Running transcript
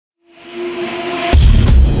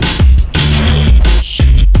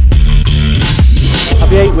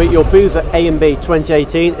we're at your booth at A&B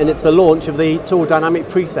 2018, and it's the launch of the Tool Dynamic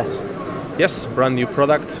preset. Yes, brand new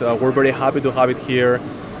product. We're very happy to have it here.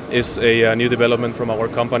 It's a new development from our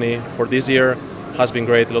company for this year. Has been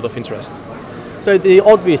great, a lot of interest. So the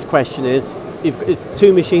obvious question is, it's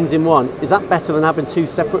two machines in one. Is that better than having two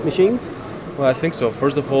separate machines? Well, I think so.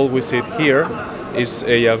 First of all, we see it here. It's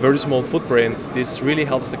a very small footprint. This really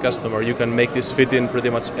helps the customer. You can make this fit in pretty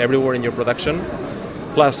much everywhere in your production.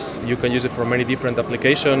 Plus, you can use it for many different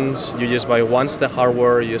applications. You just buy once the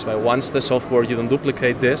hardware, you just buy once the software, you don't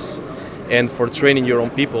duplicate this. And for training your own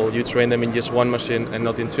people, you train them in just one machine and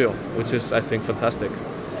not in two, which is, I think, fantastic.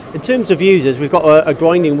 In terms of users, we've got a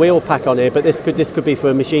grinding wheel pack on here, but this could be for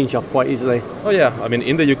a machine shop quite easily. Oh yeah, I mean,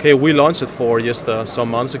 in the UK we launched it for just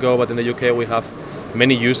some months ago, but in the UK we have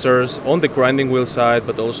many users on the grinding wheel side,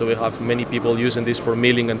 but also we have many people using this for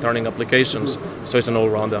milling and turning applications, so it's an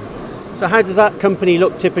all-rounder. So how does that company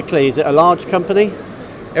look typically? Is it a large company?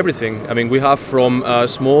 Everything. I mean, we have from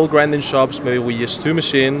small grinding shops, maybe we use two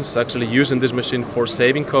machines, actually using this machine for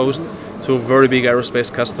saving cost, to very big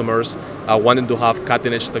aerospace customers wanting to have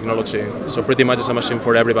cutting-edge technology. So pretty much it's a machine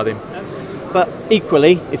for everybody. But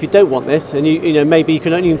equally, if you don't want this, and you know maybe you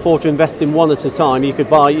can only afford to invest in one at a time, you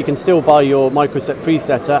can still buy your microset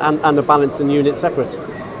presetter and the balancing unit separate.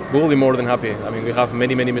 We will be more than happy. I mean, we have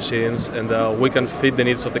many machines, and we can fit the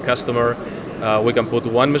needs of the customer. We can put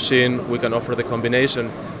one machine, we can offer the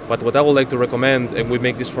combination. But what I would like to recommend, and we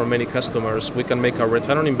make this for many customers, we can make a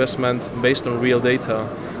return on investment based on real data.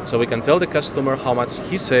 So we can tell the customer how much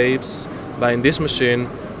he saves buying this machine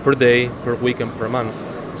per day, per week, and per month.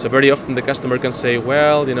 So very often the customer can say,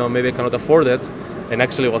 well, you know, maybe I cannot afford it, and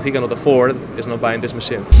actually what he cannot afford is not buying this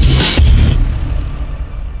machine.